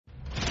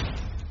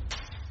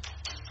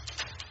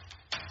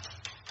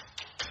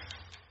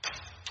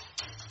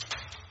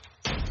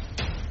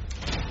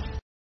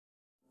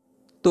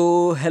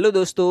तो हेलो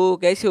दोस्तों,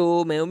 कैसे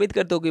हो? मैं उम्मीद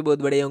करता हूँ कि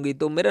बहुत बढ़िया होंगी।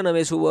 तो मेरा नाम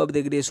है शुभ, आप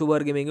देख रही है शुभ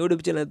गेमिंग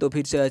यूट्यूब चैनल। तो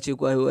फिर से आ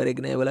चुका है और एक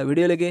नया वाला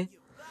वीडियो लेके।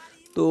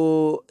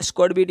 तो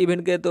स्क्वाड बीट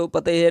इवेंट के तो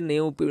पता ही है,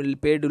 न्यू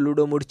पेड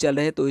लूडो मोड चल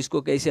रहा है। तो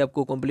इसको कैसे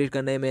आपको कंप्लीट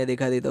करना है मैं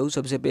दिखा देता हूँ।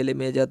 सबसे पहले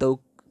मैं जाता हूँ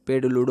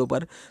पेड लूडो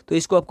पर। तो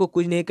इसको आपको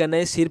कुछ नहीं करना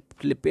है, सिर्फ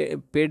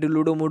पेड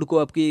लूडो मोड को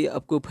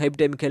आपको 5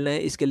 टाइम खेलना है।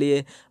 इसके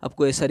लिए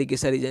आपको ये सारी की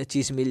सारी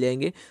चीज़ मिल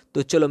जाएंगे।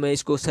 तो चलो मैं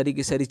इसको सारी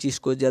की सारी चीज़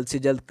को जल्द से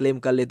जल्द क्लेम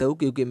कर लेता हूँ,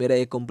 क्योंकि मेरा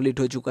ये कंप्लीट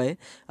हो चुका है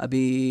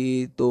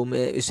अभी। तो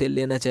मैं इसे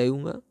लेना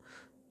चाहूँगा।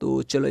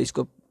 तो चलो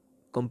इसको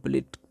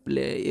कंप्लीट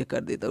प्ले ये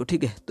कर देता हूँ,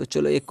 ठीक है। तो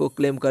चलो 1 को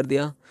क्लेम कर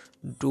दिया,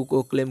 2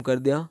 को क्लेम कर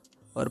दिया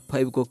और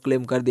 5 को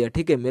क्लेम कर दिया,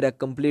 ठीक है। मेरा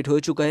कंप्लीट हो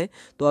चुका है।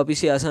 तो आप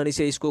इसे आसानी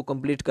से इसको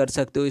कंप्लीट कर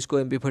सकते हो। इसको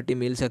MP40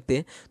 मिल सकते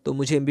हैं। तो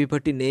मुझे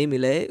MP40 नहीं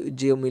मिला है,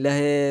 जो मिला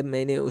है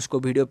मैंने उसको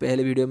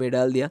पहले वीडियो में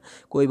डाल दिया।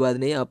 कोई बात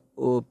नहीं, आप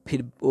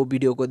फिर वो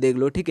वीडियो को देख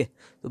लो, ठीक है।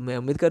 तो मैं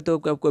उम्मीद करता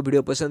हूँ कि आपको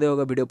वीडियो पसंद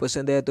होगा। वीडियो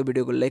पसंद आया तो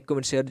वीडियो को लाइक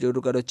कमेंट शेयर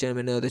जरूर करो। चैनल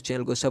में नए हो तो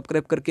चैनल को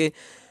सब्सक्राइब करके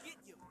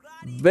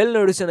बेल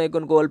नोटिफिकेशन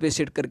आइकन को ऑल पे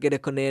सेट करके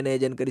रखो, नए नए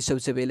जानकारी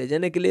सबसे पहले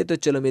जानने के लिए। तो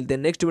चलो मिलते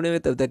हैं नेक्स्ट वीडियो में,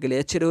 तब तक के लिए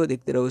अच्छे रहो,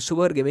 देखते रहो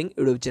सुपर गेमिंग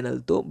यूट्यूब चैनल।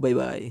 तो बाय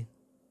बाय।